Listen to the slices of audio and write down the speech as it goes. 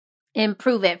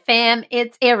Improve It, fam.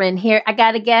 It's Erin here. I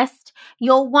got a guest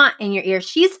you'll want in your ear.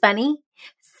 She's funny,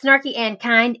 snarky, and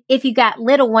kind. If you got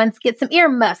little ones, get some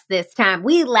earmuffs this time.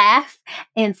 We laugh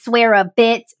and swear a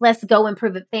bit. Let's go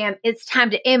improve it, fam. It's time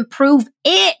to improve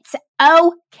it.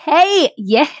 Okay.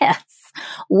 Yes.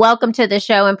 Welcome to the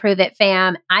show, Improve It,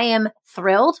 fam. I am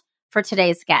thrilled for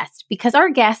today's guest because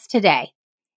our guest today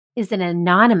is an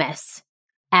anonymous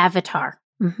avatar.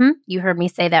 You heard me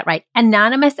say that right.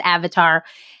 Anonymous avatar,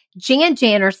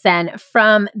 Janerson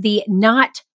from the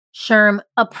Not SHRM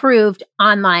approved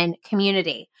online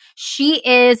community. She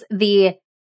is the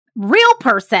real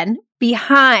person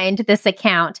behind this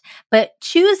account, but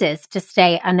chooses to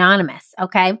stay anonymous.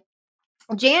 Okay.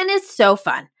 Jan is so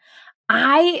fun.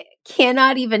 I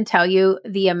cannot even tell you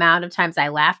the amount of times I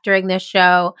laughed during this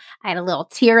show. I had a little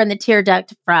tear in the tear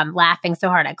duct from laughing so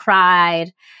hard I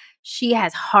cried. She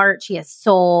has heart, she has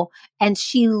soul, and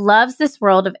she loves this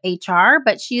world of HR,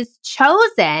 but she's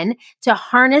chosen to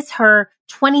harness her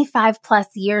 25 plus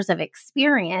years of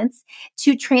experience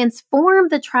to transform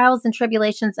the trials and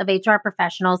tribulations of HR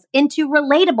professionals into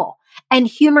relatable and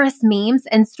humorous memes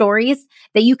and stories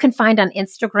that you can find on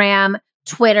Instagram,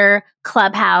 Twitter,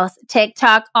 Clubhouse,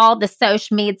 TikTok, all the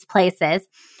social medias places.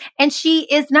 And she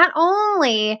is not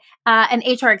only an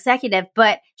HR executive,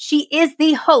 but she is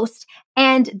the host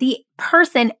and the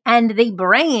person and the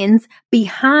brains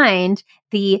behind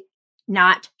the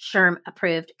Not SHRM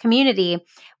approved community,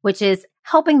 which is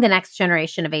helping the next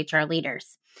generation of HR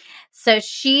leaders. So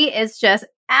she is just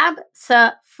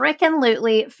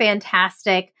abso-freaking-lutely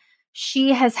fantastic.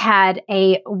 She has had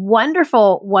a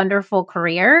wonderful, wonderful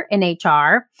career in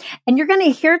HR. And you're going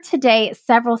to hear today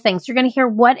several things. You're going to hear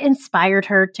what inspired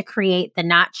her to create the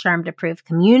Not SHRM approved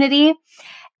community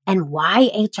and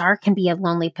why HR can be a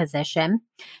lonely position.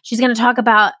 She's going to talk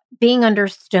about being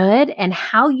understood and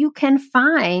how you can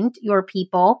find your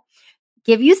people.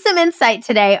 Give you some insight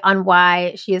today on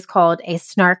why she is called a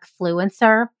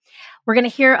snarkfluencer. We're going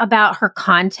to hear about her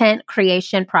content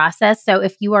creation process. So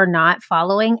if you are not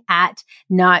following at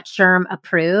Not SHRM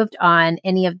approved on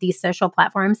any of these social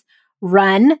platforms,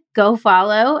 go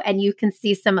follow, and you can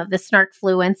see some of the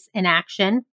snarkfluence in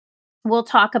action. We'll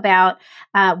talk about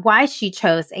why she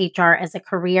chose HR as a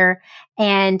career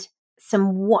and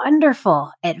some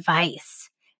wonderful advice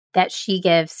that she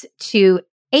gives to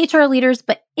HR leaders,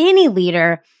 but any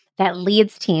leader that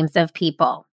leads teams of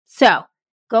people. So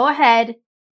go ahead,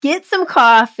 get some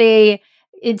coffee,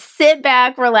 and sit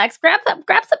back, relax, grab some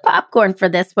popcorn for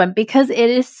this one because it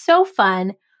is so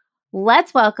fun.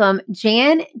 Let's welcome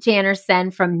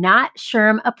Janerson from Not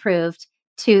SHRM approved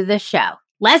to the show.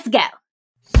 Let's go.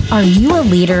 Are you a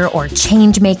leader or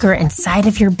change maker inside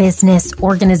of your business,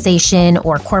 organization,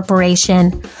 or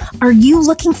corporation? Are you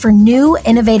looking for new,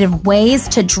 innovative ways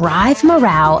to drive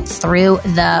morale through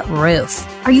the roof?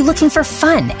 Are you looking for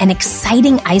fun and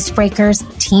exciting icebreakers,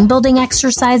 team building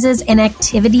exercises, and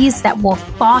activities that will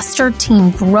foster team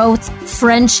growth,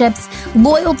 friendships,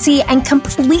 loyalty, and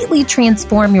completely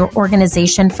transform your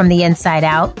organization from the inside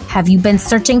out? Have you been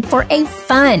searching for a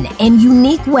fun and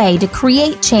unique way to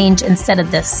create change instead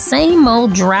of the same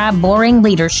old dry, boring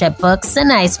leadership books and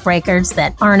icebreakers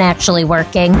that aren't actually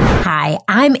working? Hi,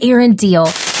 I'm Erin Deal,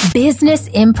 business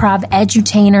improv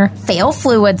edutainer,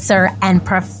 failfluencer, and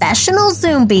professional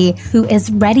Zombie who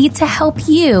is ready to help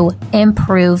you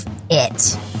improve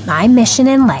it. My mission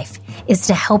in life is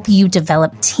to help you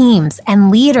develop teams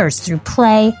and leaders through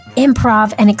play,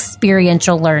 improv, and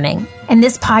experiential learning. In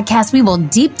this podcast, we will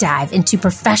deep dive into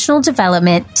professional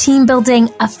development, team building,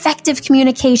 effective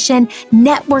communication,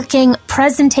 networking,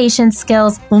 presentation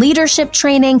skills, leadership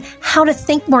training, how to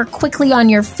think more quickly on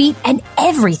your feet, and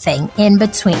everything in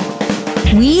between.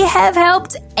 We have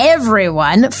helped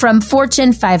everyone from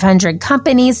Fortune 500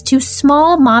 companies to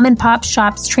small mom and pop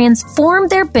shops transform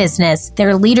their business,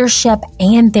 their leadership,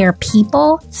 and their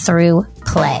people through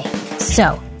play.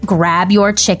 So grab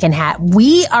your chicken hat.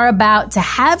 We are about to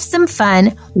have some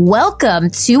fun. Welcome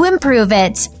to Improve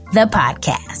It, the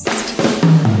podcast.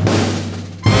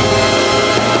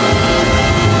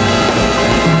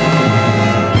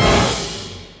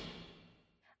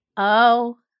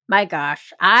 Oh my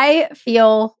gosh, I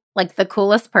feel like the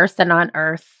coolest person on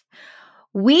earth.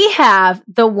 We have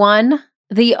the one,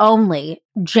 the only,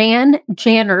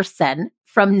 Janerson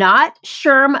from Not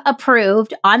SHRM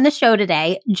approved on the show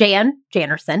today.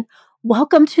 Janerson,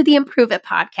 welcome to the Improve It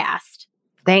podcast.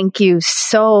 Thank you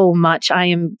so much. I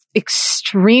am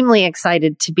extremely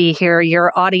excited to be here.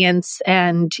 Your audience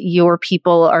and your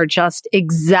people are just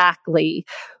exactly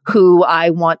who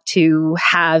I want to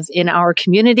have in our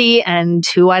community and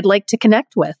who I'd like to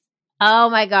connect with. Oh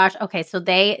my gosh. Okay. So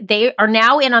they are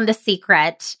now in on the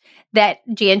secret that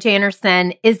Jan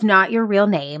Janerson is not your real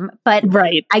name, but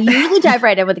Right. I usually dive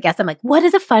right in with the guest. I'm like, what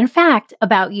is a fun fact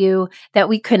about you that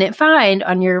we couldn't find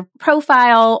on your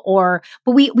profile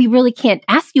but we really can't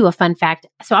ask you a fun fact.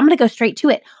 So I'm going to go straight to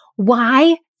it.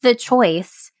 Why the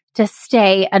choice to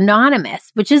stay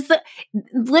anonymous, which is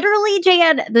literally,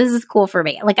 Jan, this is cool for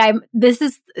me. Like this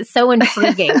is so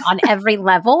intriguing on every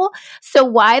level. So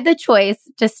why the choice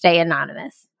to stay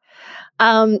anonymous?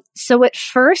 So at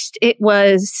first it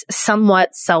was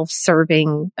somewhat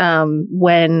self-serving,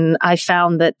 when I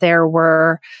found that there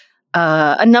were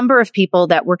a number of people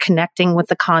that were connecting with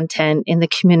the content in the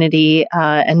community,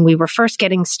 and we were first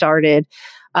getting started.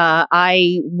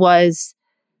 I was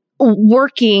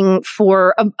working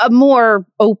for a more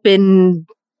open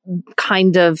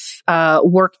kind of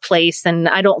workplace, and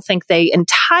I don't think they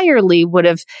entirely would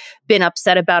have been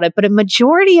upset about it, but a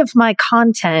majority of my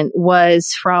content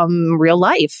was from real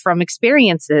life, from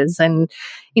experiences. And,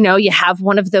 you have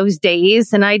one of those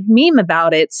days and I'd meme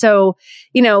about it. So,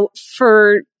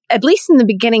 for at least in the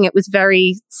beginning, it was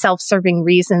very self-serving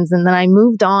reasons. And then I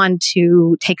moved on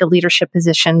to take a leadership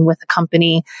position with a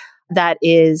company that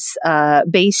is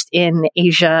based in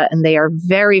Asia, and they are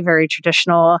very, very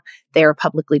traditional. They are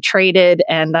publicly traded,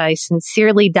 and I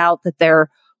sincerely doubt that their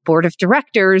board of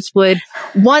directors would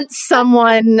want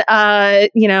someone,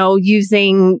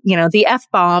 using, the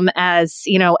F-bomb as,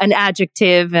 an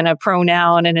adjective and a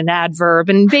pronoun and an adverb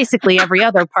and basically every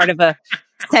other part of a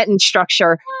sentence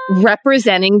structure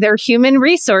representing their human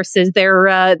resources,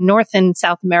 their North and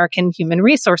South American human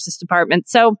resources department.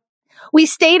 So we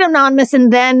stayed anonymous,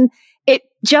 and then it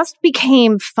just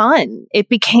became fun. It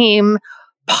became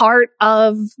part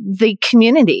of the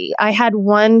community. I had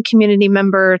one community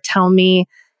member tell me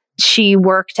she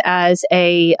worked as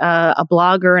a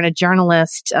blogger and a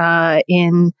journalist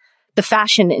in the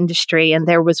fashion industry, and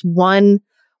there was one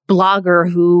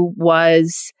blogger who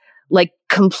was like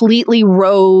completely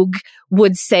rogue,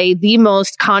 would say the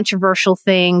most controversial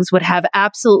things, would have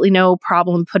absolutely no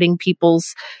problem putting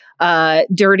people's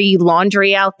dirty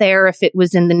laundry out there if it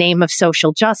was in the name of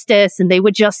social justice, and they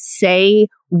would just say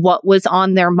what was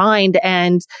on their mind.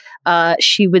 And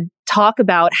she would talk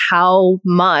about how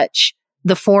much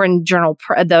the foreign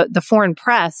the foreign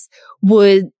press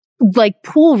would like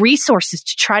pool resources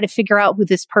to try to figure out who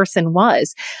this person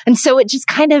was. And so it just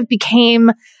kind of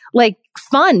became like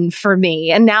fun for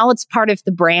me. And now it's part of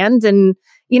the brand. And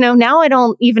now I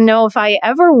don't even know if I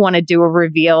ever want to do a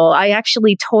reveal. I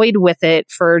actually toyed with it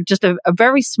for just a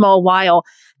very small while.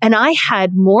 And I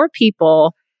had more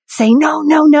people say,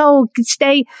 no,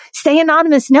 stay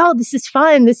anonymous. No, this is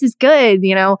fun. This is good.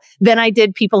 Than I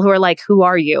did people who are like, who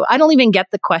are you? I don't even get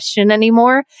the question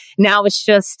anymore. Now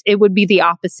it would be the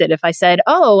opposite. If I said,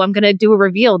 oh, I'm going to do a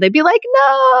reveal, they'd be like,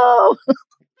 no.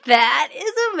 That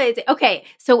is amazing. Okay.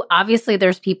 So obviously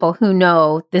there's people who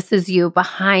know this is you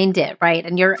behind it, right?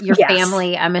 And your Yes.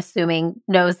 family, I'm assuming,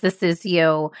 knows this is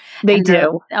you. They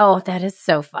do. Oh, that is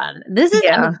so fun. This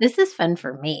is fun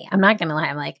for me. I'm not going to lie.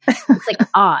 I'm like, it's like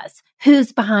Oz.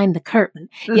 Who's behind the curtain?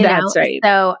 That's right.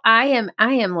 So I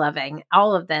am loving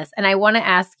all of this. And I want to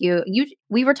ask you,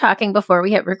 we were talking before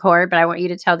we hit record, but I want you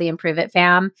to tell the Improve It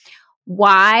fam,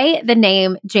 why the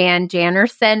name Jan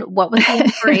Janerson? What was the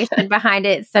inspiration behind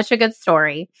it? It's such a good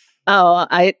story. Oh,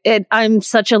 I'm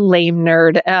such a lame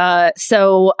nerd.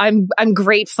 So I'm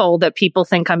grateful that people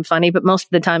think I'm funny, but most of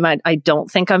the time I don't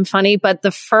think I'm funny. But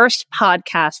the first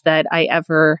podcast that I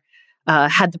ever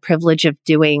had the privilege of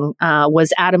doing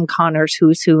was Adam Connor's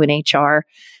Who's Who in HR.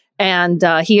 And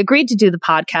he agreed to do the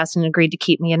podcast and agreed to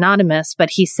keep me anonymous, but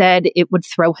he said it would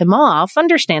throw him off,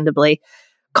 understandably,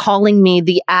 calling me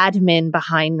the admin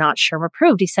behind Not SHRM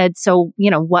Approved. He said, so,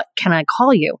 what can I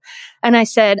call you? And I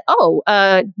said,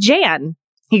 Jan.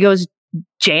 He goes,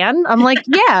 Jan? I'm like,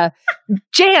 yeah,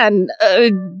 Jan,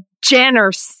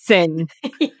 Janerson.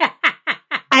 Yeah.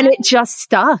 And it just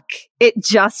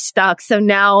stuck. So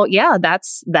now, yeah,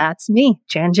 that's me,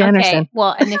 Jan Janerson. Okay.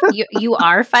 Well, and if you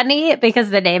are funny because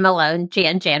the name alone,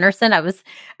 Jan Janerson,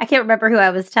 I can't remember who I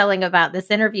was telling about this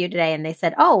interview today, and they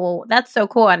said, oh, well, that's so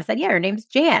cool. And I said, yeah, her name's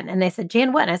Jan. And they said,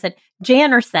 Jan what? And I said,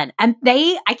 Janerson. And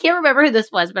I can't remember who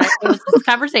this was, but it was this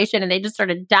conversation, and they just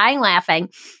started dying laughing.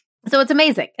 So it's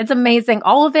amazing. It's amazing.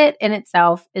 All of it in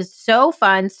itself is so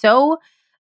fun, so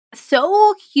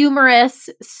humorous,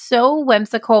 so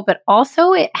whimsical, but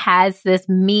also it has this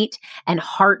meat and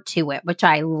heart to it, which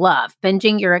I love.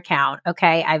 Binging your account.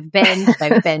 Okay. I've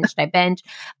binged.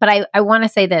 But I want to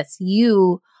say this.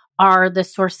 You are the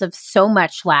source of so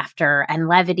much laughter and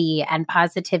levity and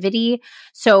positivity.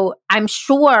 So I'm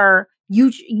sure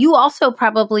you also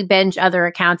probably binge other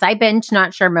accounts. I binge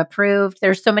Not SHRM Approved.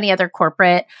 There's so many other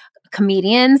corporate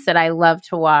comedians that I love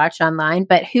to watch online,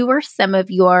 but who are some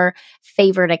of your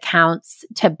favorite accounts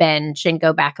to binge and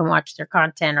go back and watch their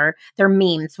content or their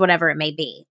memes, whatever it may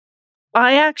be?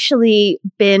 I actually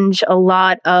binge a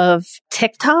lot of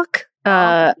TikTok.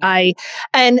 I'm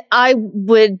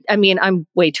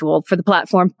way too old for the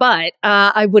platform, but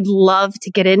I would love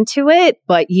to get into it,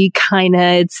 but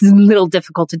it's a little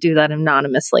difficult to do that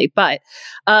anonymously. But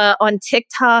on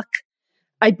TikTok,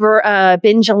 I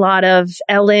binge a lot of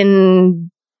Ellen.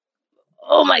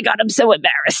 Oh my God, I'm so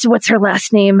embarrassed. What's her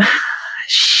last name?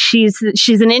 She's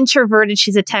an introverted.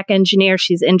 She's a tech engineer.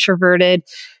 She's introverted.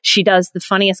 She does the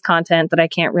funniest content that I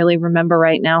can't really remember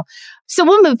right now. So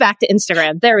we'll move back to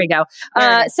Instagram. There we go.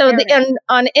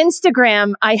 On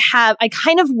Instagram, I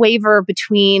kind of waver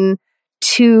between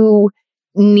two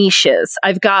niches.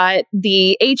 I've got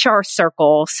the HR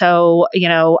circle. So,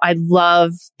 I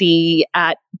love the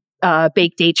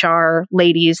Baked HR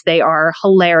ladies. They are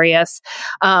hilarious.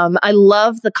 I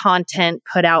love the content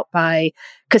put out by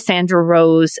Cassandra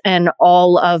Rose and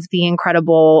all of the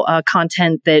incredible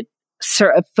content that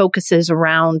sort of focuses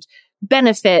around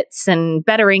benefits and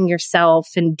bettering yourself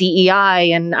and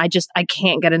DEI. And I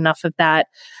can't get enough of that.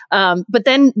 But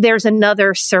then there's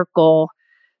another circle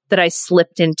that I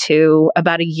slipped into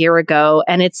about a year ago,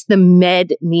 and it's the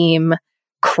med meme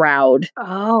crowd.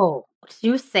 Oh,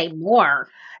 you say more.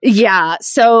 Yeah.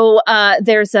 So,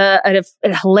 there's a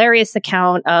hilarious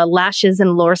account, Lashes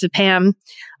and Lorazepam,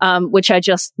 which I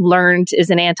just learned is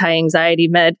an anti-anxiety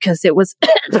med because it was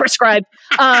prescribed.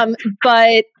 And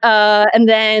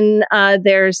then,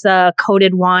 there's,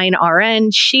 Coded Wine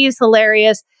RN. She's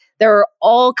hilarious. There are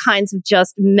all kinds of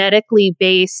just medically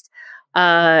based,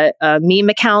 meme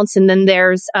accounts. And then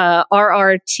there's,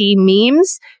 RRT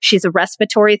memes. She's a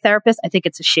respiratory therapist. I think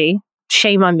it's a she.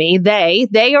 Shame on me.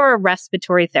 They are a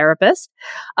respiratory therapist.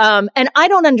 And I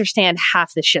don't understand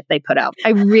half the shit they put out.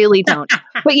 I really don't.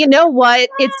 But you know what?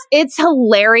 It's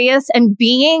hilarious. And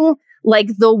being like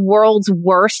the world's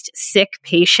worst sick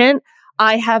patient,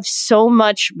 I have so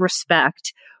much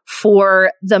respect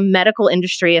for the medical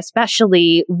industry,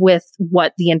 especially with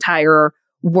what the entire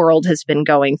world has been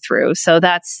going through. So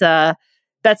that's kind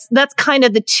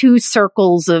of the two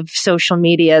circles of social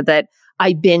media that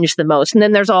I binge the most. And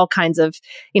then there's all kinds of,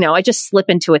 I just slip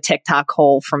into a TikTok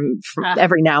hole from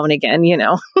every now and again,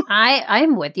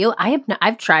 I'm with you.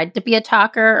 I've tried to be a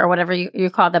talker or whatever you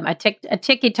call them, a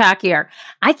TikToker.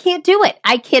 I can't do it.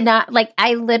 I cannot,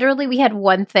 we had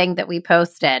one thing that we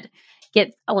posted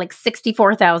get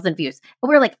 64,000 views. And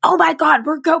we're like, oh my God,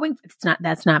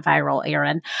 that's not viral,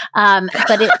 Erin.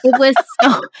 But it was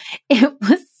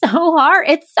so hard.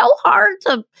 It's so hard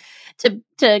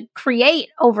to create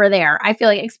over there. I feel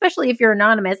like, especially if you're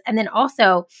anonymous. And then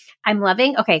also I'm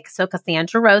loving, so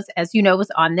Cassandra Rose, as you know, was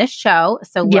on this show.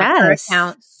 So love her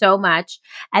account so much.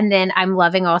 And then I'm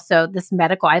loving also this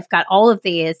medical. I've got all of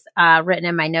these written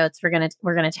in my notes. We're going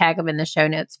to tag them in the show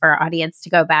notes for our audience to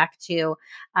go back to.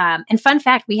 And fun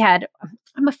fact,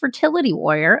 I'm a fertility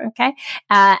warrior. Okay.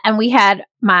 And we had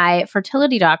my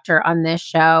fertility doctor on this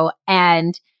show,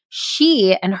 and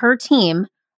she and her team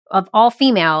of all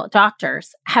female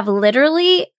doctors have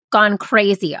literally gone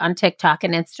crazy on TikTok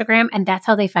and Instagram, and that's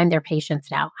how they find their patients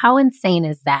now. How insane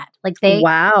is that?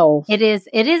 Wow. It is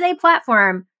a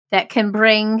platform that can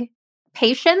bring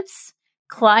patients,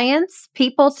 clients,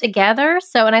 people together.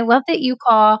 So, and I love that you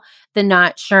call the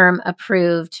Not SHRM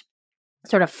Approved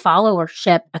sort of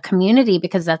followership a community,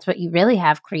 because that's what you really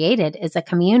have created, is a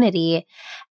community.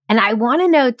 And I want to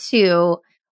know too,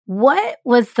 what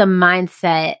was the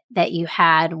mindset that you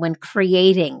had when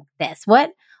creating this?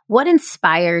 What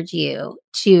inspired you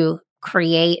to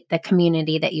create the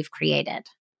community that you've created?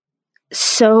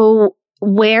 So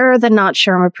where the Not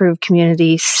SHRM Approved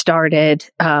community started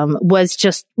was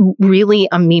just really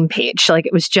a meme page.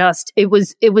 It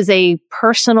was a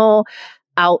personal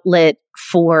outlet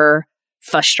for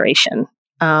frustration.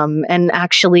 And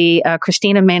actually,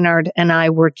 Christina Maynard and I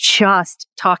were just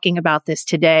talking about this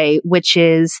today, which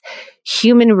is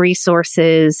human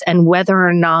resources and whether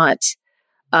or not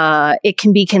it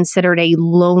can be considered a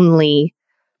lonely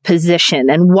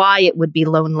position and why it would be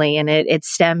lonely. And it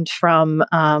stemmed from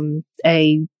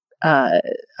a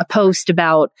post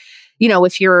about,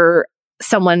 if you're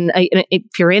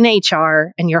if you're in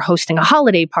HR and you're hosting a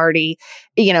holiday party,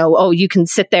 you can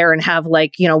sit there and have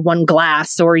one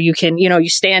glass, or you can, you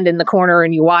stand in the corner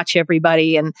and you watch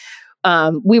everybody. And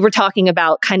we were talking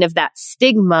about kind of that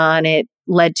stigma, and it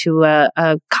led to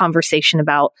a conversation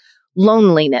about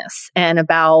loneliness and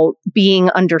about being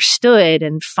understood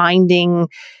and finding,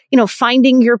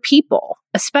 finding your people,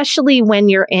 especially when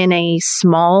you're in a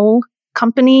small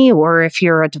company or if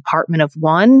you're a department of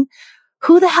one.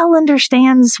 Who the hell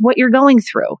understands what you're going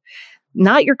through?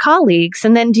 Not your colleagues.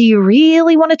 And then do you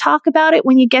really want to talk about it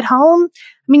when you get home?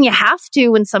 I mean, you have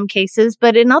to in some cases,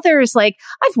 but in others, like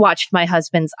I've watched my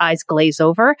husband's eyes glaze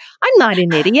over. I'm not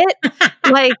an idiot.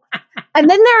 And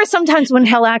then there are sometimes when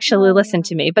he'll actually listen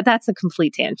to me, but that's a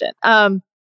complete tangent.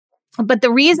 But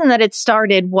the reason that it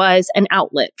started was an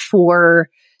outlet for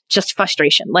just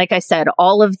frustration. Like I said,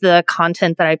 all of the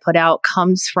content that I put out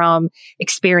comes from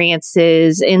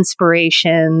experiences,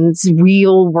 inspirations,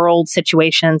 real world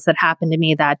situations that happened to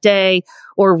me that day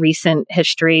or recent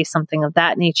history, something of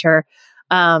that nature.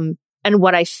 And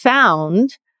what I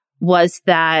found was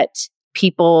that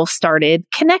people started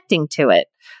connecting to it.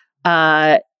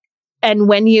 And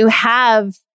when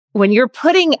you're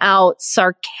putting out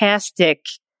sarcastic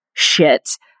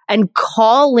shit and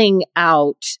calling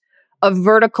out a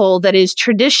vertical that is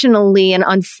traditionally and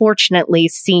unfortunately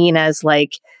seen as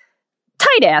like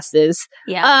tight asses.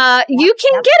 Yeah. You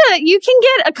can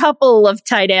get a couple of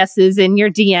tight asses in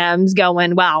your DMs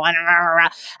going, wow.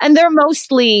 And they're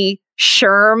mostly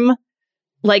SHRM,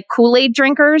 like Kool-Aid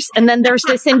drinkers. And then there's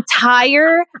this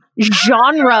entire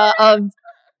genre of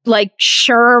like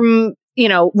SHRM,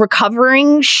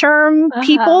 recovering SHRM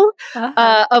people,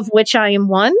 of which I am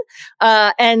one.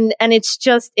 And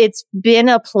it's been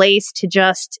a place to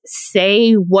just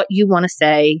say what you want to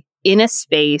say in a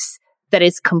space that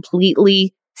is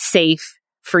completely safe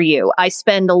for you. I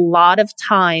spend a lot of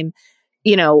time,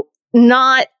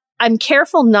 I'm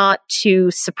careful not to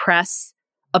suppress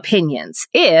opinions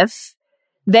if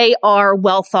they are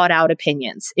well thought out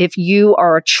opinions. If you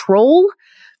are a troll,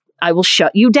 I will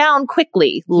shut you down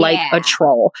quickly like a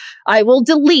troll. I will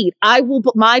delete.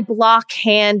 My block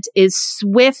hand is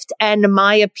swift and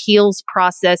my appeals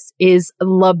process is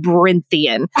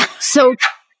labyrinthian. So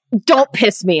don't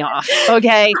piss me off.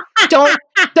 Okay.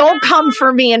 Don't come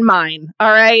for me and mine. All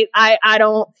right. I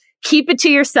don't keep it to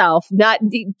yourself.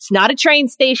 It's not a train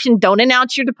station. Don't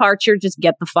announce your departure. Just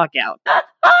get the fuck out.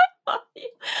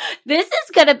 This is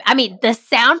the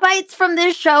sound bites from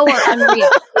this show are unreal.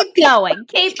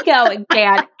 Keep going,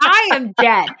 Dan. I am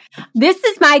dead. This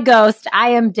is my ghost. I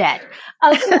am dead.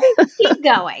 Okay, keep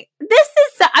going.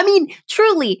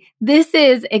 Truly, this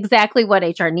is exactly what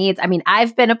HR needs.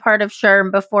 I've been a part of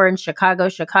SHRM before in Chicago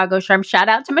SHRM. Shout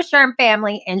out to my SHRM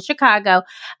family in Chicago.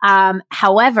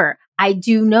 However, I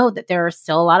do know that there are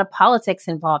still a lot of politics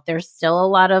involved. There's still a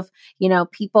lot of,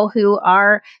 people who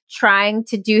are trying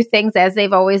to do things as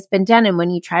they've always been done. And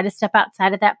when you try to step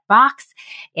outside of that box,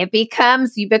 you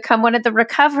become one of the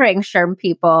recovering SHRM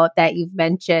people that you've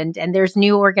mentioned. And there's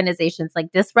new organizations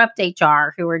like Disrupt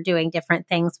HR who are doing different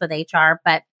things with HR.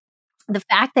 But the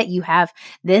fact that you have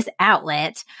this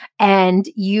outlet and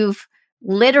you've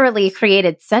literally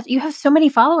you have so many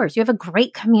followers, you have a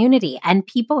great community and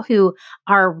people who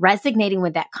are resonating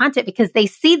with that content because they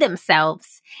see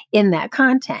themselves in that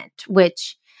content,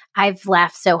 which I've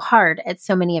laughed so hard at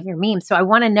so many of your memes. So I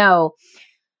want to know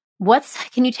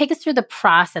can you take us through the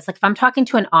process? Like if I'm talking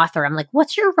to an author, I'm like,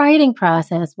 what's your writing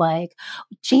process like?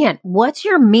 Jan, what's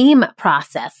your meme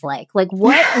process like? Like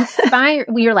what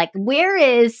you're like, where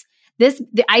is this?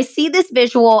 I see this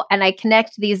visual and I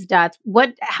connect these dots.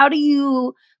 How do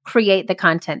you create the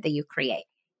content that you create?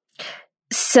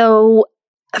 So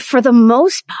for the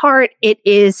most part, it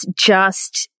is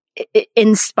just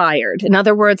inspired. In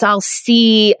other words, I'll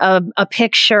see a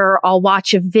picture, I'll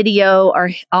watch a video, or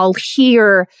I'll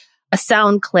hear a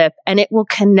sound clip and it will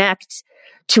connect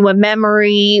to a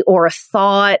memory or a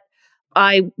thought.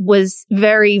 I was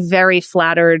very, very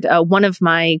flattered. One of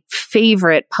my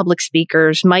favorite public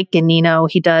speakers, Mike Ganino,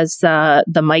 he does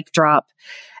the mic drop,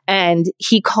 and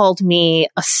he called me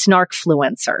a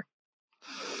snarkfluencer.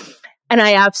 And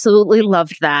I absolutely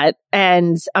loved that.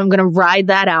 And I'm going to ride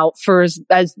that out for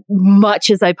as much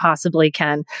as I possibly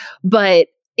can. But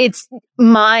it's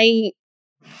my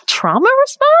trauma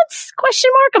response? ?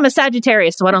 I'm a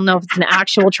Sagittarius, so I don't know if it's an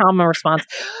actual trauma response.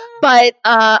 But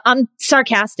I'm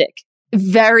sarcastic.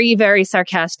 Very, very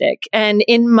sarcastic. And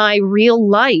in my real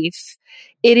life,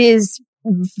 it is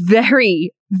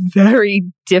very, very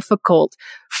difficult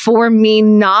for me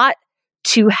not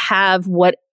to have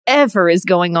whatever is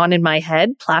going on in my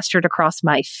head plastered across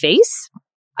my face.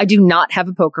 I do not have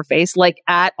a poker face, like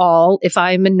at all. If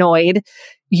I'm annoyed,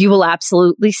 you will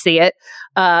absolutely see it.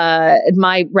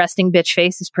 My resting bitch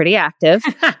face is pretty active.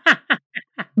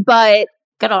 But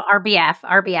good old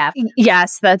RBF.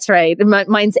 Yes, that's right.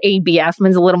 Mine's ABF.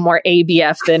 Mine's a little more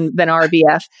ABF than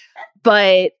RBF.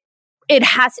 But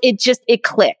it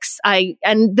clicks.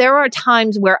 And there are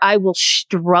times where I will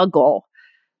struggle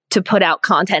to put out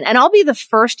content, and I'll be the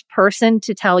first person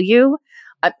to tell you,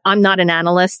 I'm not an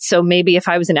analyst. So maybe if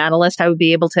I was an analyst, I would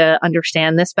be able to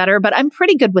understand this better, but I'm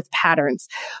pretty good with patterns.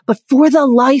 But for the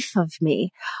life of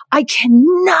me, I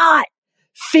cannot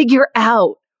figure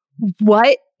out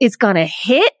what is going to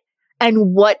hit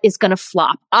and what is going to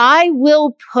flop. I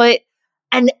will put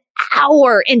an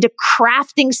hour into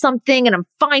crafting something, and I'm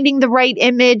finding the right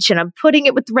image, and I'm putting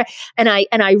it with the right, and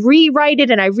I rewrite it,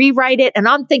 and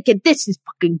I'm thinking, this is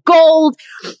fucking gold.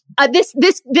 This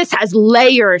has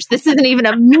layers. This isn't even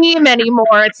a meme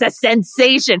anymore. It's a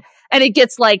sensation. And it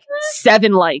gets like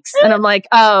 7 likes. And I'm like,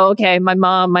 oh, okay. My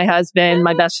mom, my husband,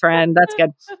 my best friend. That's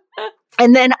good.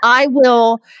 And then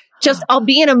I'll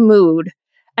be in a mood,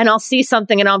 and I'll see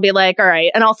something, and I'll be like, all right.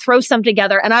 And I'll throw something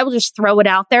together, and I will just throw it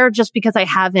out there just because I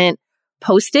haven't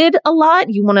posted a lot.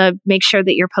 You want to make sure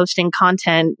that you're posting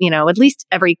content, at least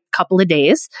every couple of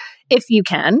days, if you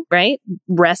can, right?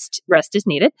 Rest is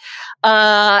needed.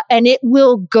 And it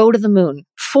will go to the moon.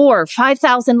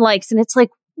 4,000-5,000 likes. And it's like,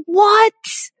 what?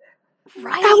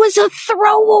 Right. That was a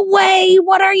throwaway.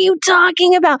 What are you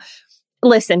talking about?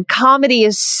 Listen, comedy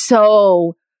is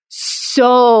so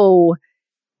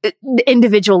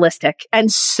individualistic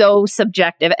and so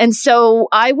subjective. And so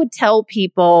I would tell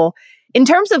people, in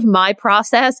terms of my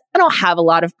process, I don't have a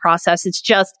lot of process. It's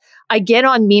just, I get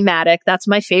on Mematic. That's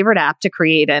my favorite app to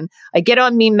create in. I get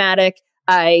on Mematic.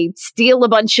 I steal a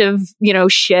bunch of,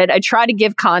 shit. I try to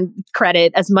give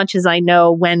credit as much as I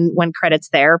know when credit's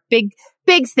there. Big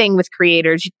thing with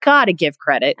creators. You gotta give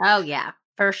credit. Oh yeah,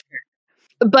 for sure.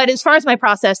 But as far as my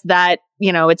process, that,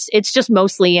 it's just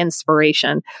mostly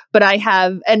inspiration. But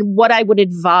and what I would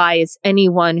advise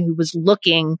anyone who was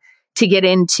looking to get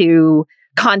into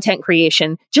content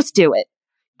creation, just do it.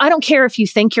 I don't care if you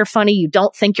think you're funny, you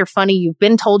don't think you're funny, you've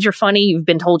been told you're funny, you've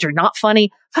been told you're not funny.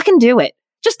 Fucking do it.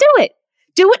 Just do it.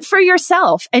 Do it for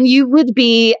yourself. And you would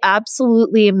be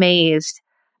absolutely amazed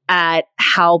at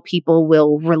how people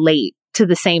will relate to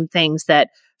the same things that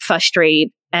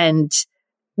frustrate and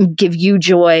give you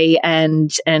joy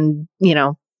and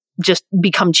just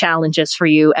become challenges for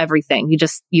you, everything.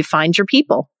 You find your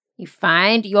people. You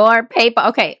find your people.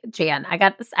 Okay, Jan, I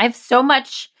got this. I have so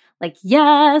much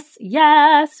yes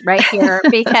right here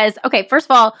because, okay, first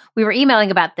of all, we were emailing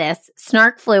about this.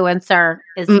 Snarkfluencer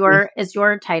is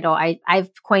your title. I've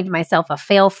coined myself a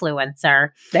failfluencer.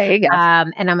 There you go.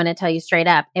 And I'm going to tell you straight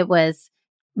up, it was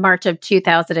March of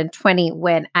 2020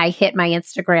 when I hit my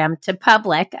Instagram to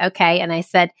public. Okay. And I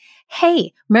said,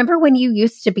 hey, remember when you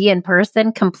used to be in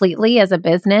person completely as a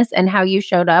business and how you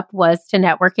showed up was to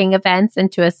networking events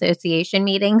and to association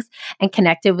meetings and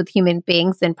connected with human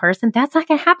beings in person? That's not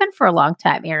going to happen for a long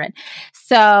time, Erin.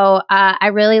 So I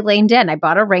really leaned in. I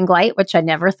bought a ring light, which I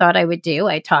never thought I would do.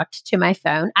 I talked to my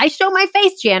phone. I show my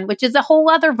face, Jan, which is a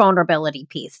whole other vulnerability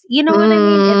piece. You know what I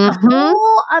mean? It's a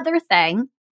whole other thing.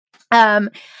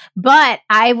 But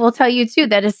I will tell you too,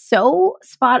 that is so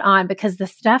spot on because the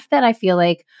stuff that I feel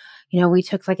like, we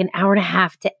took like an hour and a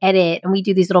half to edit and we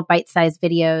do these little bite-sized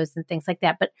videos and things like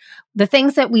that. But the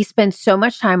things that we spend so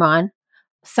much time on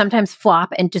sometimes flop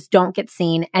and just don't get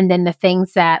seen. And then the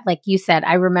things that, like you said,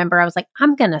 I remember I was like,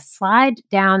 I'm going to slide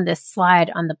down this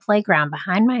slide on the playground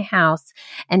behind my house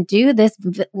and do this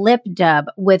lip dub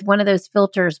with one of those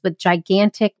filters with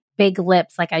gigantic big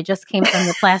lips, like I just came from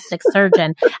the plastic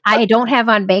surgeon. I don't have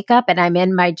on makeup and I'm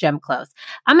in my gym clothes.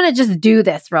 I'm going to just do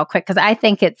this real quick because I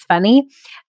think it's funny.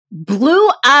 Blew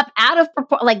up out of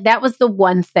proportion. Like that was the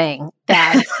one thing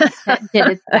that did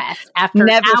its best after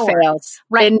never hours. Fails.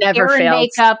 Right. It never fails.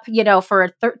 Makeup,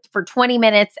 for 20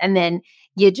 minutes and then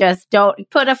you just don't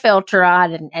put a filter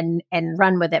on and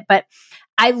run with it. But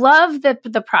I love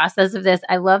the process of this.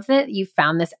 I love that you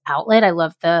found this outlet. I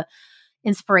love the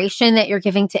inspiration that you're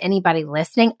giving to anybody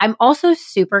listening. I'm also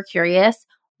super curious,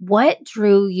 what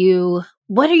drew you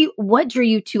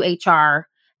to HR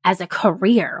as a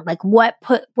career? Like what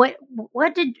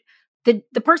did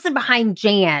the person behind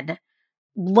Jan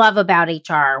love about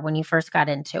HR when you first got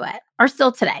into it or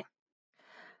still today?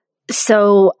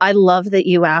 So I love that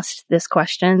you asked this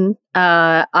question.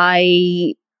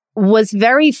 I was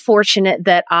very fortunate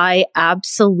that I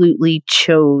absolutely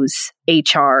chose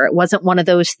HR. It wasn't one of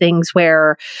those things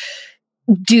where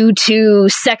due to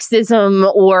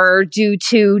sexism or due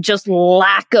to just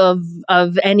lack of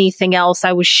anything else,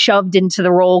 I was shoved into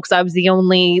the role because I was the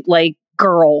only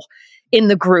girl in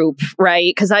the group,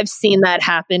 right? Because I've seen that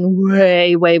happen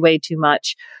way, way, way too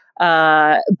much.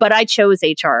 But I chose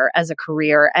HR as a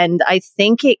career. And I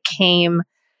think it came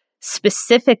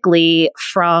specifically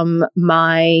from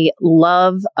my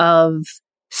love of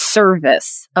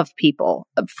service of people.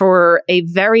 For a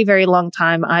very, very long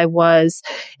time, I was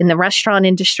in the restaurant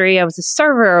industry. I was a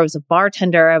server, I was a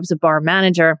bartender, I was a bar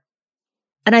manager.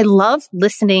 And I love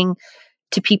listening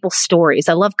to people's stories.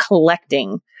 I love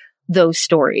collecting those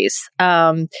stories.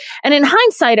 And in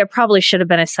hindsight, I probably should have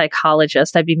been a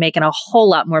psychologist. I'd be making a whole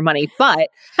lot more money. But,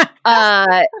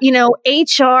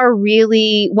 HR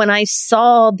really, when I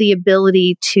saw the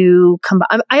ability to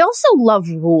combine, I also love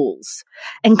rules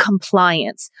and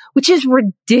compliance, which is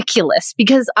ridiculous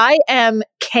because I am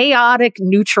chaotic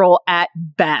neutral at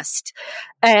best.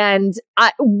 And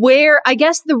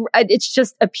it's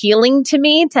just appealing to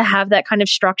me to have that kind of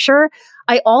structure.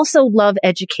 I also love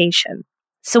education.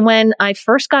 So when I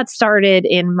first got started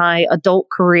in my adult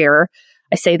career,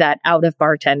 I say that out of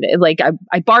bartending, like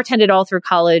I bartended all through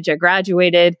college. I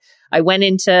graduated. I went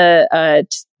into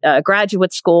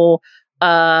graduate school.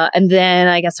 And then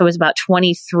I guess I was about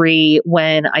 23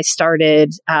 when I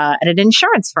started at an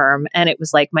insurance firm. And it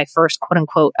was like my first quote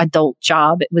unquote adult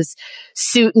job. It was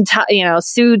suits and,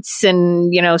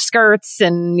 skirts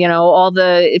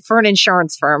and, for an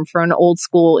insurance firm, for an old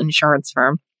school insurance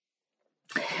firm.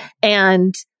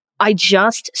 And I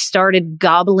just started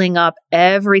gobbling up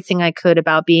everything I could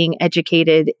about being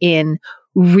educated in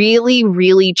really,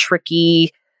 really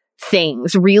tricky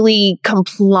things, really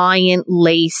compliant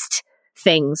laced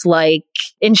things like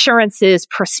insurances,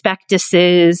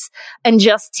 prospectuses, and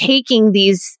just taking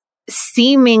these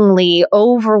seemingly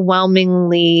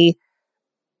overwhelmingly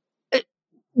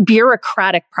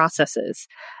bureaucratic processes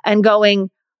and going,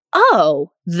 oh,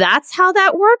 that's how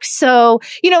that works. So,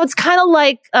 it's kind of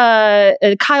like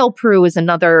Kyle Prue is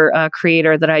another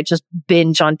creator that I just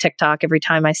binge on TikTok every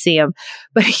time I see him.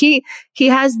 But he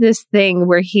has this thing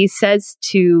where he says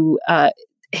to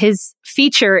his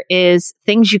feature is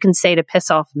things you can say to piss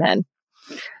off men.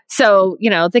 So,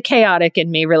 the chaotic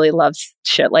in me really loves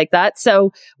shit like that.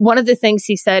 So one of the things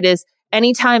he said is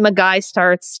anytime a guy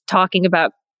starts talking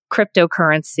about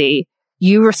cryptocurrency,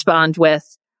 you respond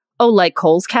with, oh, like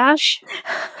Cole's Cash?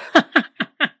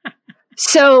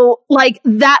 So like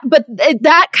that, but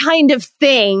that kind of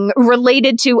thing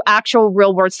related to actual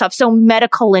real world stuff. So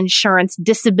medical insurance,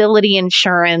 disability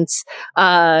insurance,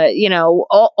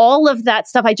 all of that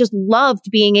stuff. I just loved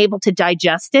being able to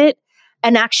digest it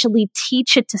and actually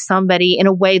teach it to somebody in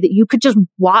a way that you could just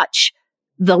watch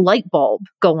the light bulb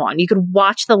go on. You could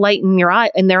watch the light in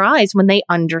their eyes when they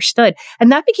understood.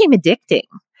 And that became addicting.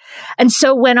 And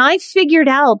so when I figured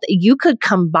out that you could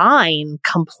combine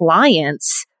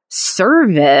compliance,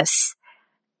 service,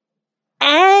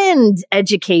 and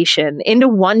education into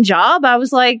one job, I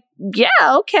was like, yeah,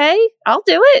 okay, I'll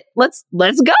do it.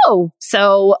 Let's go.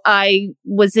 So I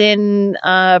was in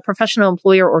a professional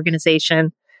employer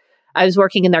organization. I was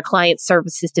working in their client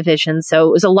services division. So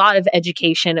it was a lot of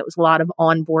education. It was a lot of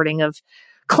onboarding of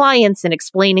clients and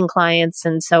explaining clients.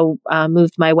 And so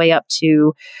moved my way up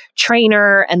to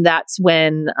trainer. And that's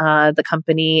when the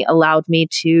company allowed me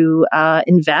to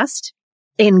invest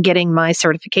in getting my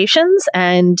certifications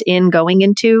and in going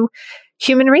into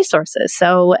human resources.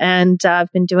 So, and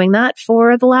I've been doing that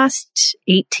for the last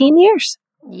 18 years.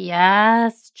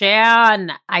 Yes,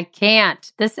 Jan, I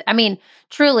can't.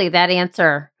 Truly that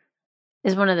answer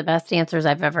is one of the best answers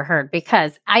I've ever heard,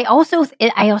 because I also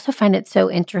find it so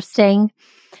interesting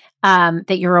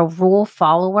that you're a rule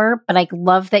follower, but I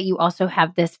love that you also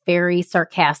have this very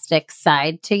sarcastic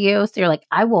side to you. So you're like,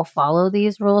 I will follow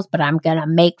these rules, but I'm going to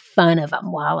make fun of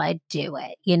them while I do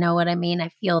it. You know what I mean? I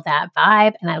feel that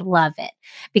vibe and I love it,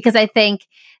 because I think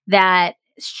that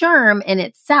SHRM in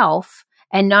itself,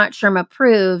 and not SHRM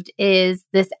approved, is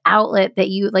this outlet that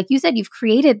you, like you said, you've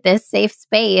created this safe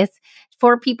space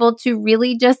for people to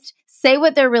really just say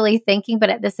what they're really thinking, but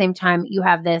at the same time, you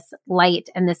have this light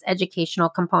and this educational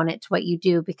component to what you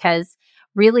do, because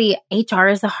really HR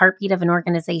is the heartbeat of an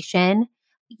organization.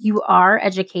 You are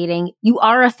educating, you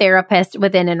are a therapist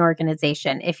within an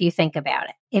organization, if you think about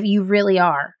it, if you really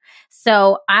are.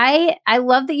 So I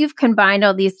love that you've combined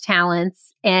all these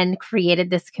talents and created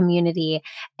this community.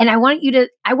 And I want to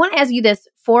ask you this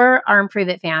for our Improve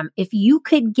It fam. If you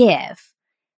could give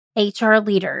HR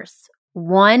leaders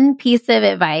one piece of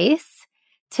advice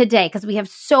today, because we have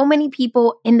so many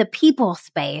people in the people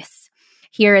space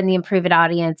here in the Improve It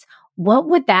audience, what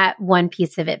would that one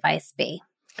piece of advice be?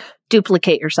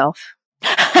 Duplicate yourself.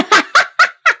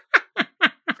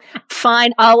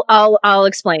 Fine, I'll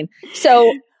explain.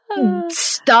 So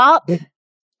stop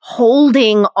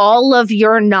holding all of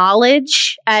your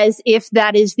knowledge as if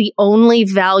that is the only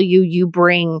value you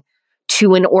bring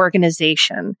to an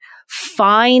organization.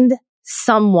 Find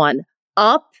someone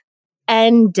up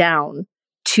and down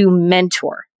to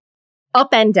mentor.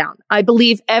 up and down. I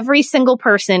believe every single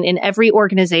person in every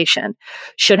organization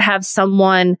should have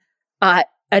someone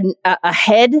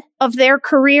ahead of their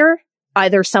career,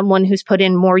 either someone who's put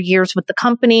in more years with the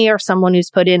company or someone who's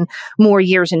put in more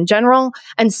years in general,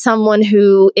 and someone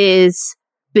who is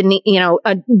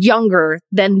younger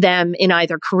than them in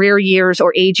either career years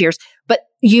or age years. But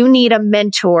you need a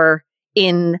mentor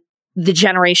in the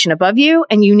generation above you,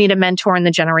 and you need a mentor in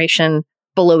the generation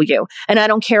below you. And I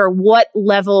don't care what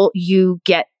level you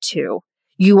get to,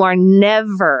 you are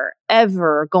never,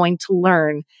 ever going to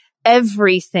learn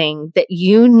everything that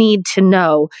you need to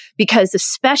know, because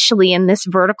especially in this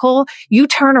vertical, you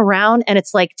turn around and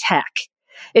it's like tech.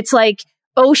 It's like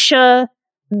OSHA,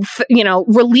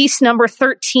 release number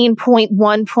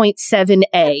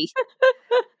 13.1.7A.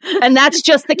 And that's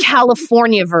just the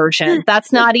California version.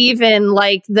 That's not even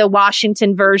like the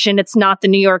Washington version. It's not the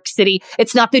New York City.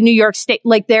 It's not the New York State.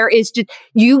 Like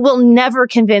you will never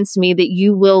convince me that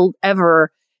you will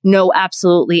ever know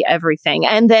absolutely everything.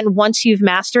 And then once you've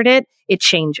mastered it, it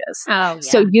changes. Oh, yeah.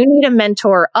 So you need a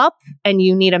mentor up and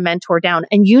you need a mentor down,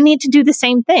 and you need to do the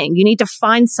same thing. You need to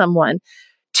find someone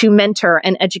to mentor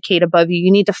and educate above you.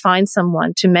 You need to find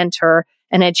someone to mentor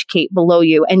and educate below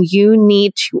you. And you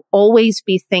need to always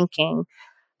be thinking,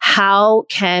 how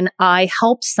can I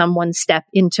help someone step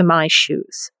into my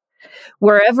shoes?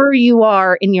 Wherever you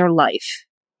are in your life,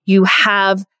 you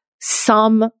have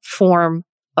some form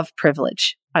of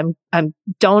privilege.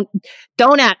 Don't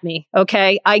at me.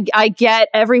 Okay. I get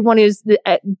everyone who's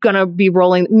going to be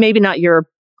rolling, maybe not your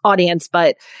audience,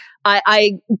 but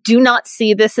I do not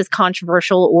see this as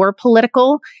controversial or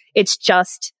political. It's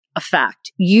just a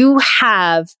fact. You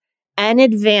have an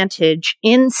advantage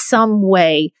in some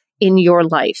way in your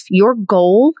life. Your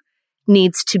goal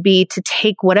needs to be to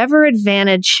take whatever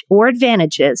advantage or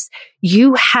advantages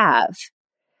you have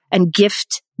and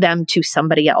gift them to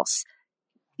somebody else.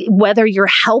 Whether you're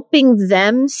helping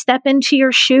them step into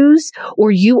your shoes or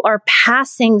you are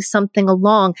passing something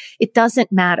along, it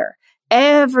doesn't matter.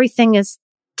 Everything is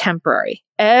temporary.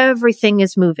 Everything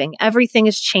is moving. Everything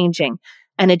is changing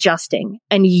and adjusting.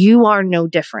 And you are no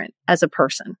different as a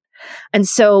person. And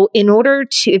so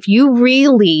if you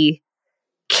really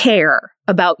care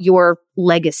about your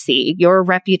legacy, your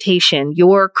reputation,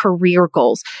 your career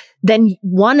goals, then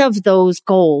one of those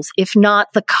goals, if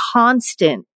not the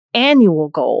constant annual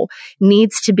goal,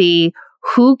 needs to be,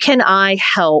 who can I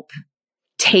help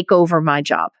take over my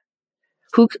job?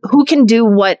 Who can do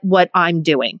what I'm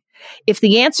doing? If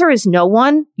the answer is no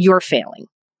one, you're failing.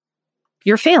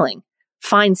 You're failing.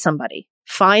 Find somebody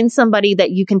that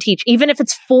you can teach, even if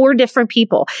it's 4 different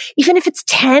people, even if it's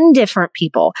 10 different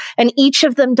people, and each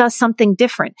of them does something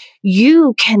different.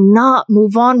 You cannot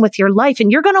move on with your life,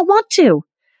 and you're going to want to.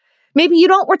 Maybe you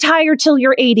don't retire till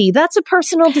you're 80. That's a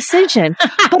personal decision.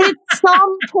 But at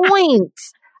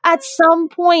some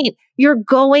point, you're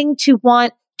going to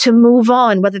want to move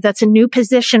on, whether that's a new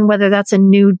position, whether that's a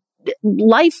new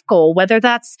life goal, whether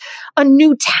that's a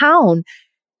new town.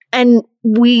 And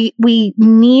we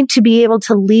need to be able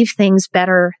to leave things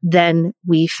better than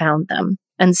we found them.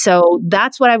 And so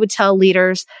that's what I would tell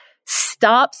leaders.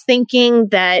 Stop thinking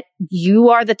that you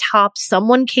are the top.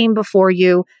 Someone came before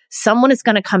you. Someone is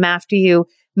going to come after you.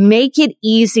 Make it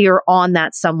easier on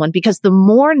that someone, because the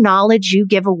more knowledge you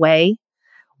give away,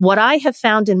 what I have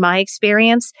found in my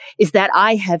experience is that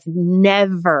I have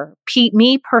never,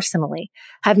 me personally,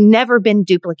 have never been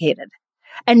duplicated.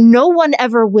 And no one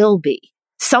ever will be.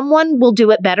 Someone will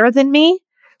do it better than me.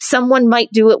 Someone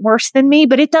might do it worse than me,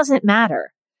 but it doesn't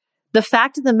matter. The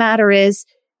fact of the matter is,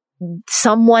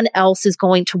 someone else is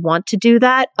going to want to do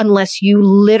that unless you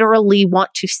literally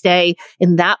want to stay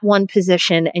in that one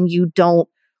position and you don't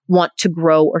want to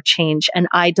grow or change. And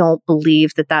I don't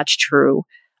believe that that's true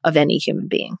of any human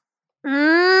being.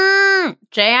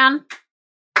 Jan.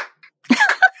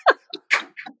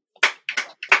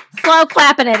 Slow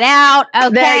clapping it out. Okay.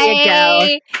 There you go.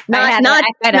 Not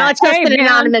just an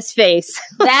anonymous face.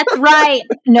 That's right.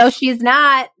 No, she's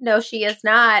not. No, she is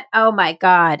not. Oh my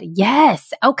God.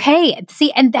 Yes. Okay.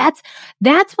 See, and that's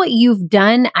what you've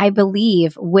done, I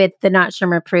believe, with the Not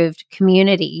SHRM Approved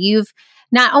community. You've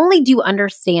not only do you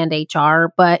understand HR,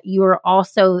 but you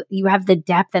have the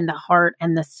depth and the heart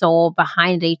and the soul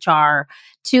behind HR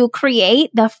to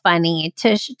create the funny,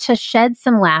 to shed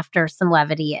some laughter, some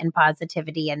levity and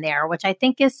positivity in there, which I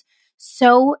think is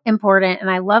so important. And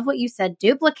I love what you said,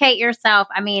 duplicate yourself.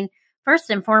 I mean, first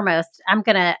and foremost, I'm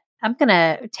going to I'm going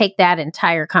to take that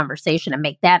entire conversation and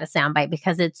make that a soundbite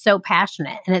because it's so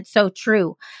passionate and it's so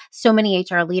true. So many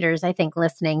HR leaders, I think,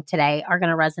 listening today are going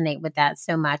to resonate with that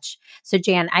so much. So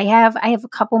Jan, I have a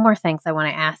couple more things I want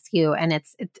to ask you, and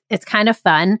it's kind of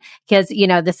fun because,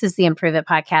 this is the Improve It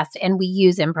podcast and we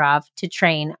use improv to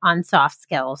train on soft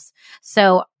skills.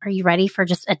 So are you ready for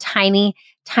just a tiny,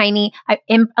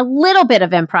 a little bit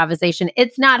of improvisation?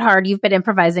 It's not hard. You've been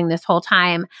improvising this whole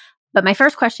time. But my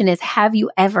first question is, have you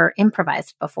ever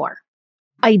improvised before?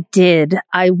 I did.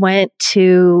 I went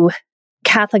to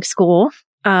Catholic school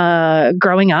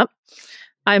growing up.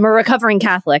 I'm a recovering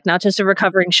Catholic, not just a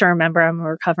recovering SHRM member. I'm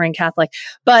a recovering Catholic.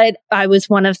 But I was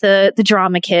one of the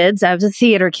drama kids. I was a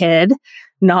theater kid.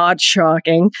 Not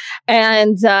shocking.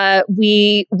 And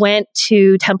we went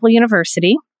to Temple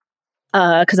University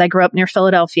because I grew up near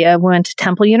Philadelphia. We went to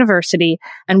Temple University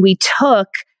and we took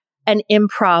an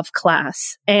improv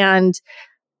class. And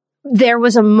there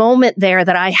was a moment there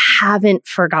that I haven't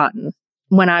forgotten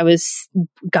when I was,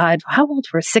 God, how old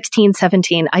were we? 16,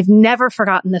 17. I've never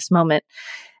forgotten this moment.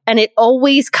 And it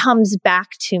always comes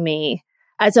back to me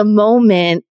as a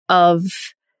moment of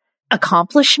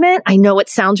accomplishment. I know it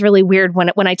sounds really weird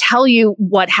when I tell you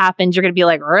what happened, you're going to be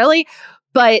like, really?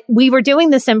 But we were doing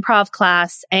this improv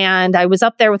class and I was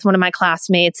up there with one of my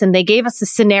classmates and they gave us a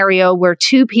scenario where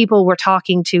two people were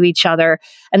talking to each other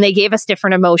and they gave us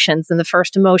different emotions. And the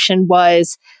first emotion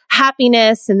was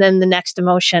happiness. And then the next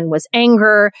emotion was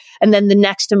anger. And then the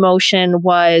next emotion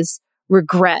was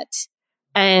regret.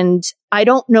 And I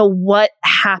don't know what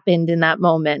happened in that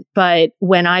moment, but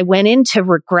when I went into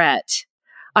regret,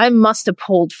 I must have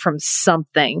pulled from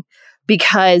something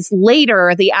because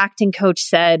later the acting coach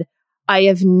said, I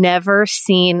have never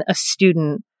seen a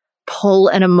student pull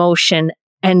an emotion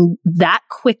and that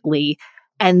quickly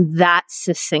and that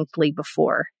succinctly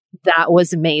before. That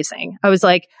was amazing. I was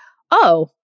like, oh,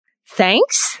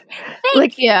 thanks.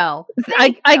 Thank you. I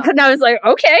was like,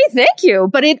 okay, thank you.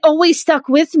 But it always stuck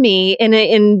with me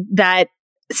in that.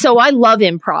 So I love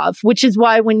improv, which is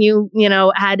why when you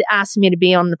had asked me to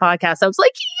be on the podcast, I was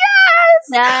like, yes.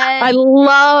 I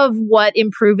love what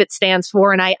Improve It stands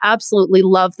for. And I absolutely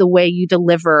love the way you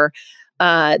deliver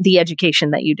the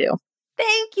education that you do.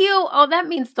 Thank you. Oh, that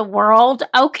means the world.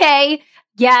 Okay.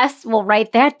 Yes, we'll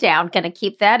write that down. Going to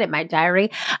keep that in my diary.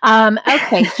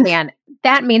 Okay, Jan,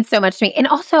 that means so much to me. And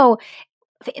also,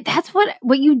 that's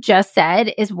what you just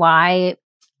said is why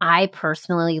I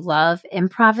personally love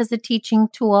improv as a teaching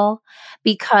tool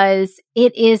because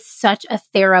it is such a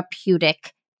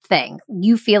therapeutic thing.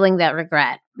 You feeling that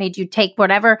regret made you take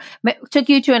whatever, took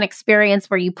you to an experience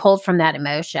where you pulled from that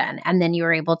emotion and then you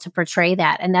were able to portray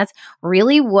that. And that's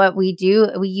really what we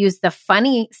do. We use the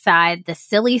funny side, the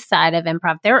silly side of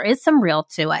improv. There is some real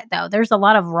to it though. There's a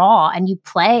lot of raw and you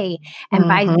play. And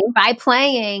by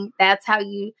playing, that's how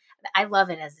I love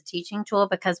it as a teaching tool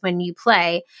because when you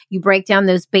play, you break down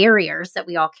those barriers that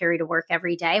we all carry to work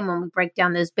every day. And when we break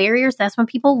down those barriers, that's when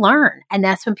people learn. And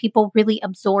that's when people really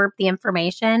absorb the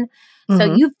information. So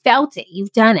you've felt it.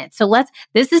 You've done it. So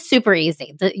this is super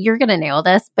easy. You're going to nail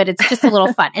this, but it's just a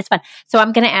little fun. It's fun. So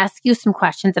I'm going to ask you some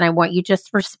questions and I want you just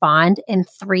to respond in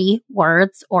 3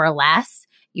 words or less,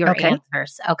 your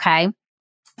answers. Okay.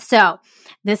 So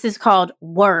this is called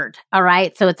word. All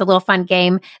right. So it's a little fun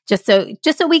game just so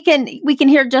we can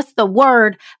hear just the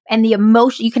word and the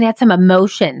emotion. You can add some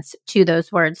emotions to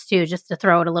those words too, just to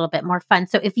throw it a little bit more fun.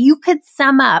 So if you could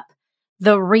sum up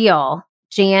the real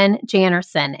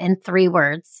Janerson in 3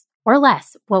 words or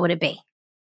less, what would it be?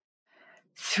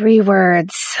 3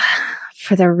 words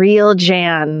for the real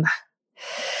Jan.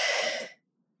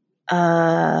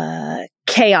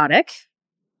 Chaotic,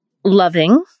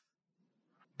 loving,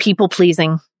 people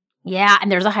pleasing. Yeah. And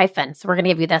there's a hyphen. So we're going to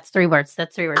give you, that's 3 words.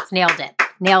 That's 3 words. Nailed it.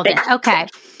 Okay.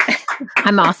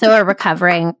 I'm also a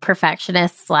recovering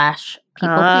perfectionist /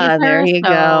 people pleaser. There you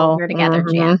go. We're together,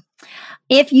 Jan.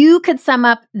 If you could sum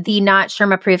up the Not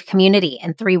SHRM Approved community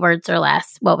in 3 words or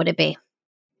less, what would it be?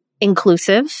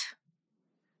 Inclusive,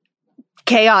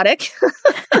 chaotic.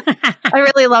 I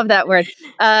really love that word.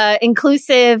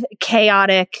 Inclusive,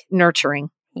 chaotic, nurturing.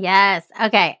 Yes.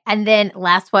 Okay. And then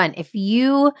last one, if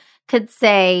you could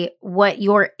say what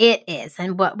your it is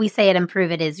and what we say at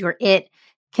Improve It is, your it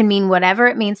can mean whatever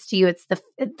it means to you. It's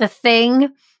the thing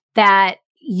that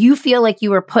you feel like you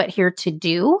were put here to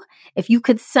do. If you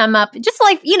could sum up, just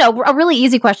like, a really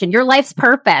easy question, your life's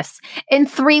purpose in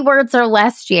 3 words or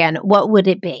less, Jan, what would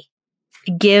it be?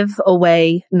 Give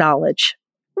away knowledge.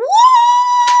 Woo!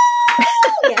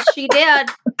 Yes, she did.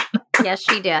 Yes,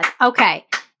 she did. Okay.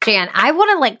 Jan, I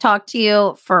want to talk to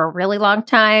you for a really long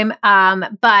time,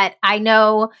 but I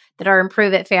know that our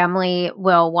Improve It family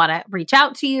will want to reach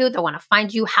out to you. They'll want to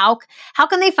find you. How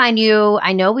can they find you?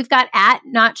 I know we've got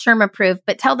 @NotSHRM approved,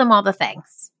 but tell them all the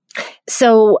things.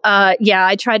 So,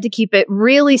 I tried to keep it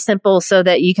really simple so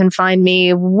that you can find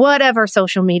me whatever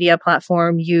social media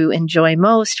platform you enjoy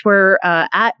most. We're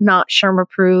 @NotSHRM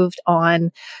approved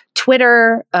on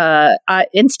Twitter,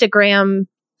 Instagram,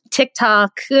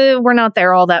 TikTok. We're not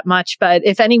there all that much, but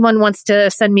if anyone wants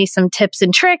to send me some tips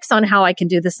and tricks on how I can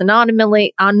do this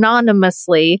anonymously,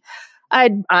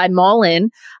 I'm all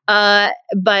in.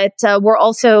 But we're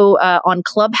also on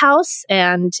Clubhouse,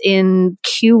 and in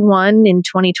Q1 in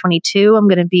 2022, I'm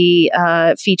going to be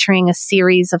featuring a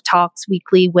series of talks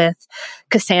weekly with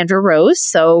Cassandra Rose.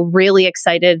 So really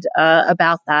excited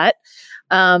about that.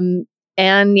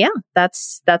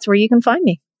 That's where you can find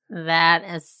me. That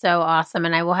is so awesome.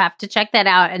 And I will have to check that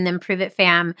out. And then Prove It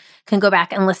fam can go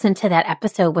back and listen to that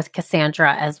episode with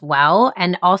Cassandra as well.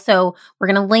 And also, we're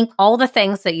going to link all the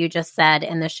things that you just said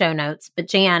in the show notes. But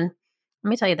Jan, let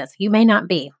me tell you this. You may not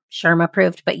be SHRM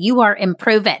approved, but you are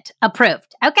Improve It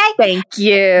approved. Okay? Thank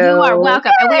you. You are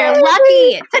welcome. And we are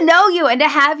lucky to know you and to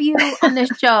have you on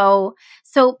the show.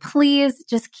 So please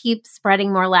just keep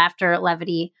spreading more laughter,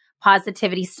 levity,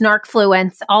 positivity,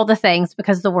 snarkfluence, all the things,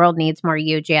 because the world needs more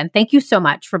you, Jan. Thank you so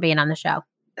much for being on the show.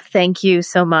 Thank you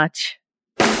so much.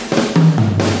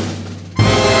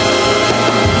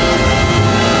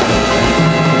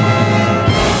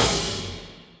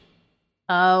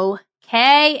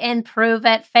 Okay, Improve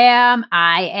It fam.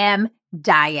 I am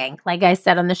dying. Like I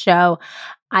said on the show,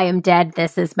 I am dead.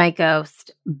 This is my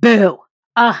ghost. Boo.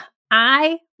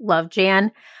 I love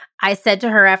Jan. I said to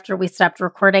her after we stopped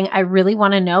recording, I really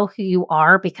want to know who you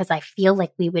are because I feel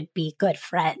like we would be good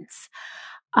friends.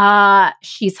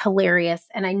 She's hilarious.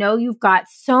 And I know you've got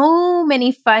so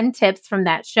many fun tips from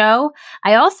that show.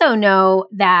 I also know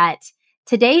that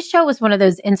today's show was one of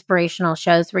those inspirational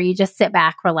shows where you just sit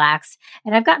back, relax.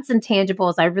 And I've got some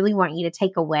tangibles I really want you to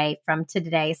take away from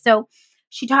today. So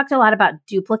she talked a lot about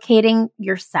duplicating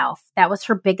yourself. That was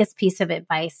her biggest piece of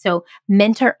advice. So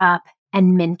mentor up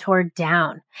and mentor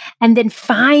down, and then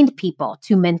find people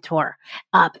to mentor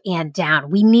up and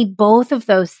down. We need both of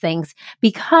those things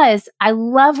because I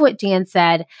love what Jan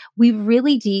said. We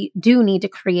really do need to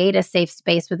create a safe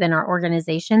space within our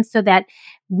organization so that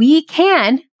we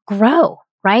can grow,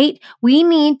 right? We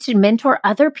need to mentor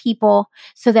other people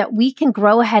so that we can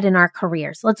grow ahead in our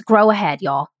careers. Let's grow ahead,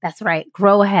 y'all. That's right.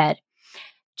 Grow ahead.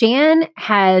 Jan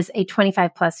has a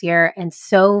 25 plus year in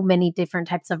so many different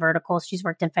types of verticals. She's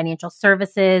worked in financial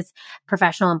services,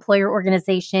 professional employer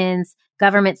organizations,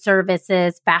 government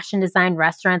services, fashion design,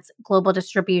 restaurants, global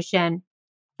distribution.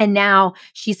 And now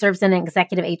she serves in an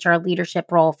executive HR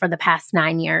leadership role for the past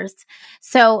 9 years.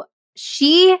 So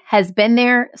she has been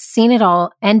there, seen it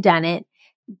all and done it,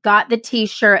 got the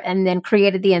t-shirt and then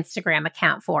created the Instagram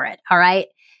account for it. All right.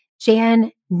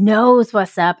 Jan knows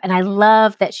what's up, and I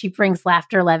love that she brings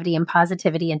laughter, levity, and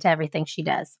positivity into everything she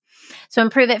does. So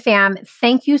Improve It fam,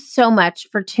 thank you so much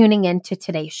for tuning in to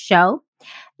today's show.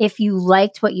 If you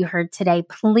liked what you heard today,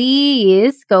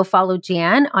 please go follow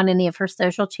Jan on any of her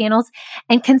social channels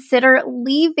and consider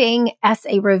leaving us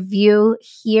a review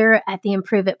here at the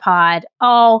Improve It Pod.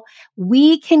 Oh,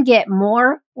 we can get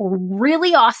more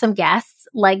really awesome guests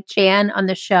like Jan on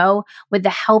the show with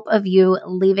the help of you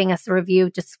leaving us a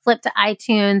review. Just flip to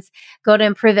iTunes, go to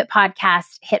Improve It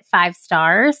Podcast, hit 5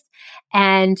 stars,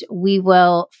 and we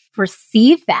will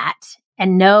receive that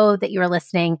and know that you're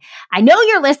listening. I know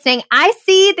you're listening. I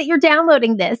see that you're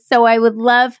downloading this. So I would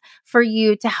love for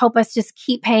you to help us just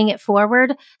keep paying it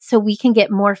forward so we can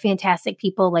get more fantastic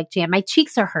people like Jan. My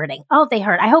cheeks are hurting. Oh, they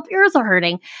hurt. I hope yours are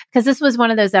hurting because this was one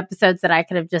of those episodes that I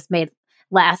could have just made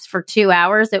last for 2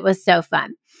 hours. It was so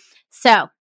fun. So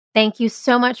thank you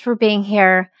so much for being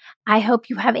here. I hope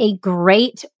you have a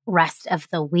great rest of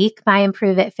the week, my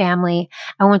Improve It family.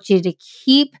 I want you to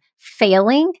keep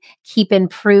failing, keep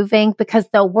improving, because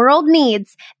the world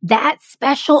needs that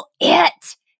special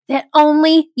it that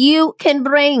only you can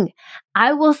bring.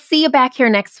 I will see you back here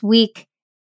next week.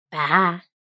 Bye.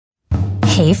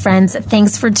 Hey friends,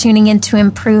 thanks for tuning in to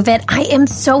Improve It. I am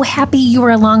so happy you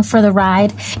were along for the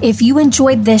ride. If you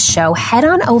enjoyed this show, head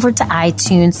on over to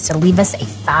iTunes to leave us a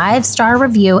 5-star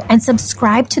review and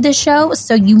subscribe to the show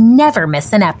so you never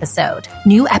miss an episode.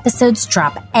 New episodes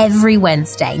drop every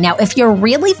Wednesday. Now, if you're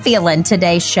really feeling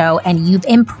today's show and you've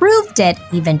improved it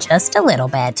even just a little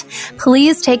bit,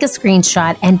 please take a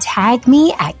screenshot and tag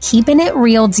me at Keeping It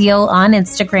Real Deal on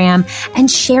Instagram and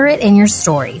share it in your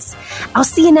stories. I'll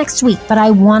see you next week, but I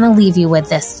want to leave you with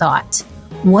this thought.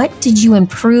 What did you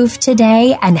improve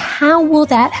today, and how will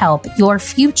that help your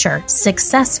future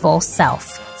successful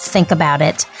self? Think about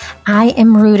it. I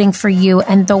am rooting for you,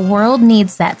 and the world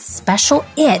needs that special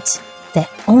it that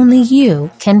only you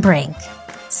can bring.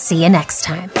 See you next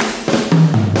time.